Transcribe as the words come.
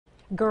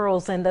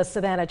Girls in the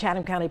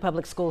Savannah-Chatham County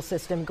Public School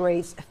System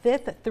grades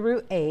 5th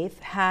through 8th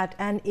had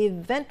an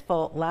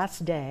eventful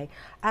last day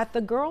at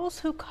the Girls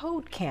Who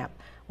Code Camp.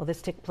 Well,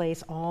 this took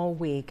place all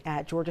week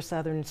at Georgia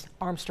Southern's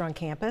Armstrong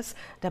campus.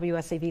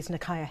 WSAV's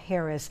Nakaya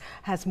Harris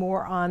has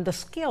more on the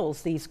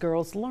skills these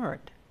girls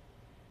learned.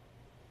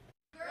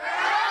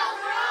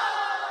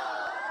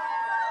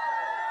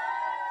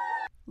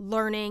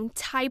 Learning,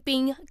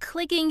 typing,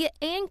 clicking,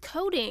 and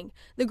coding.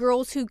 The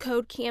Girls Who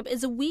Code Camp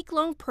is a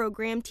week-long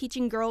program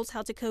teaching girls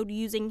how to code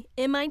using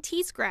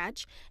MIT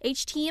Scratch,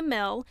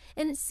 HTML,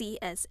 and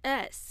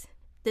CSS.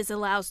 This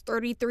allows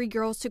 33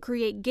 girls to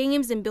create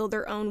games and build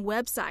their own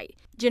website.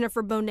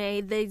 Jennifer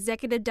Bonet, the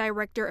executive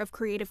director of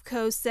Creative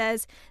Coast,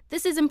 says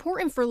this is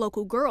important for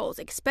local girls,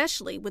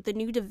 especially with the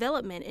new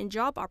development and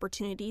job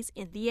opportunities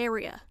in the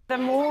area. The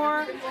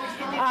more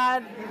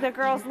the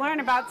girls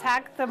learn about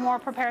tech, the more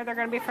prepared they're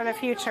going to be for the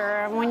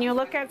future. When you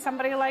look at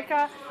somebody like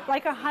a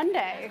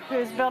Hyundai,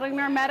 who's building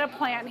their meta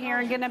plant here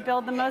and going to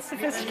build the most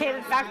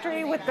sophisticated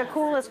factory with the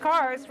coolest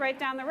cars right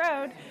down the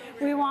road,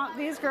 we want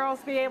these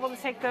girls to be able to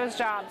take those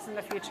jobs in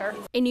the future.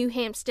 A New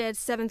Hampstead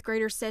 7th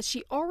grader says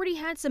she already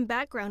had some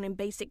background in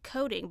basic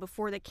coding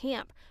before the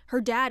camp.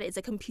 Her dad is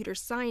a computer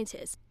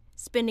scientist.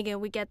 Spending a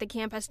week at the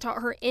camp has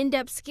taught her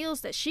in-depth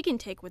skills that she can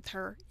take with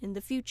her in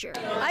the future.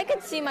 I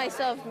could see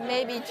myself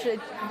maybe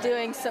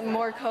doing some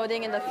more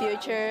coding in the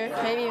future,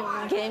 maybe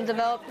game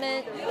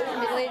development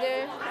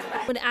later.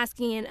 When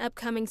asking an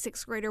upcoming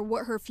 6th grader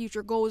what her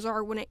future goals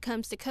are when it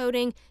comes to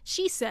coding,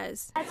 she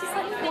says, I just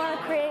want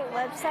to create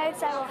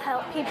websites that will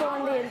help people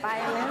in the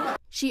environment.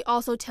 She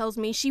also tells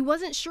me she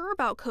wasn't sure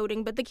about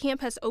coding, but the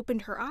camp has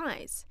opened her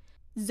eyes.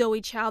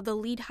 Zoe Chow, the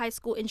lead high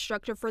school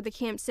instructor for the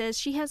camp, says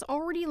she has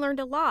already learned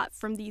a lot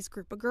from these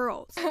group of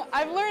girls.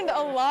 I've learned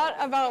a lot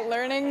about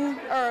learning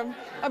or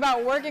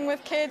about working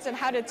with kids and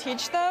how to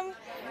teach them.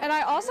 And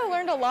I also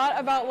learned a lot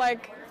about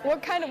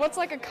what's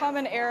like a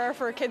common error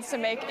for kids to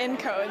make in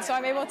code. So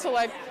I'm able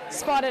to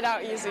spot it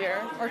out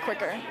easier or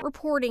quicker.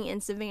 Reporting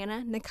in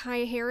Savannah,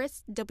 Nakaya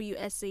Harris,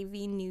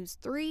 WSAV News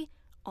 3,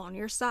 on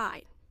your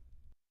side.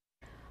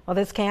 Well,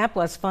 this camp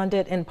was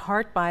funded in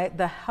part by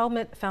the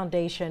Helmet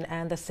Foundation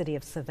and the City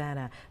of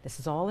Savannah. This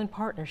is all in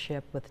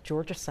partnership with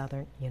Georgia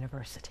Southern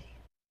University.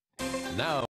 Now